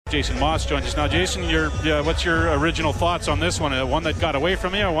Jason Maas joins us now. Jason, what's your original thoughts on this one? One that got away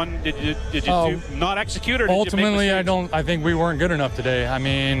from you? One did you not execute, or did ultimately, you make mistakes? I think we weren't good enough today. I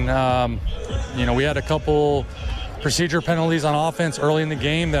mean, we had a couple procedure penalties on offense early in the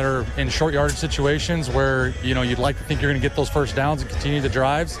game that are in short yardage situations where, you'd like to think you're going to get those first downs and continue the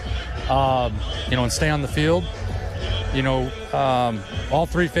drives, and stay on the field. All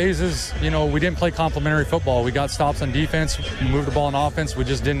three phases, we didn't play complementary football. We got stops on defense, we moved the ball on offense, we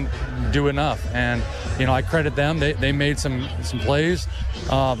just didn't do enough. And, I credit them. They made some plays.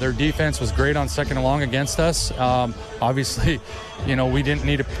 Their defense was great on second and long against us. Obviously, we didn't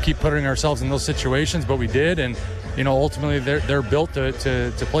need to keep putting ourselves in those situations, but we did. And, ultimately they're built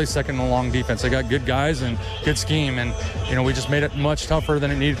to play second and long defense. They got good guys and good scheme. And, we just made it much tougher than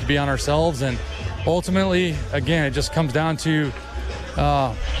it needed to be on ourselves. And ultimately, again, it just comes down to,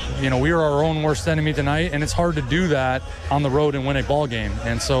 we were our own worst enemy tonight, and it's hard to do that on the road and win a ball game.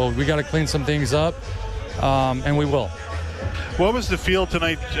 And so we got to clean some things up, and we will. What was the feel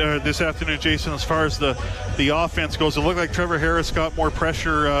tonight, this afternoon, Jason, as far as the offense goes? It looked like Trevor Harris got more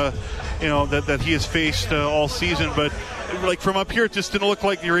pressure, that he has faced all season. But like from up here, it just didn't look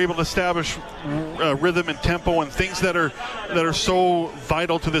like you were able to establish rhythm and tempo and things that are so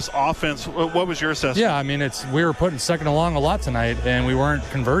vital to this offense. What was your assessment? Yeah, I mean, we were putting second and long a lot tonight, and we weren't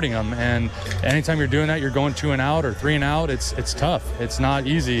converting them. And anytime you're doing that, you're going 2 and out or 3 and out. It's tough. It's not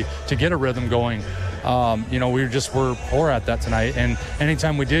easy to get a rhythm going. We're poor at that tonight. And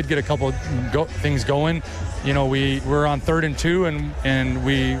anytime we did get a couple things going, we were on 3rd and 2 and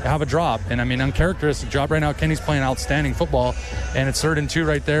we have a drop. And I mean, uncharacteristic drop. Right now, Kenny's playing outstanding football, and it's 3rd and 2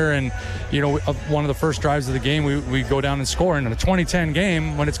 right there. And, one of the first drives of the game, we go down and score. And in a 2010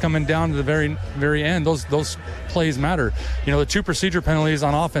 game, when it's coming down to the very, very end, those plays matter. The 2 procedure penalties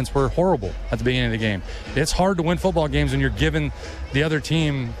on offense were horrible at the beginning of the game. It's hard to win football games when you're giving the other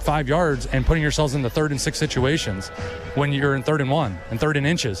team 5 yards and putting yourselves in the 3rd and 6 situations when you're in 3rd and 1 and 3rd and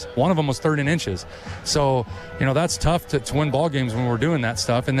inches. One of them was 3rd and inches. So, that's tough to win ball games when we're doing that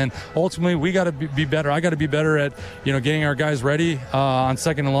stuff. And then ultimately we got to be better. I got to be better at, getting our guys ready on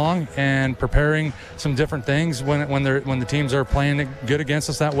second and long and preparing some different things when the teams are playing good against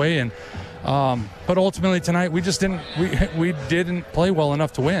us that way. And but ultimately tonight we just didn't play well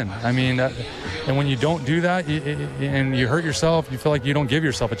enough to win. I mean, and when you don't do that and you hurt yourself, you feel like you don't give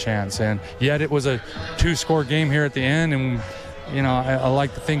yourself a chance. And yet it was a 2-score game here at the end. And I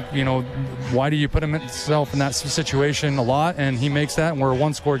like to think, why do you put himself in that situation a lot? And he makes that, and we're a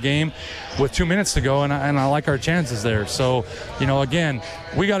 1-score game with 2 minutes to go, and I like our chances there. So, again,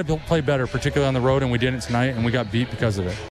 we got to play better, particularly on the road, and we didn't tonight, and we got beat because of it.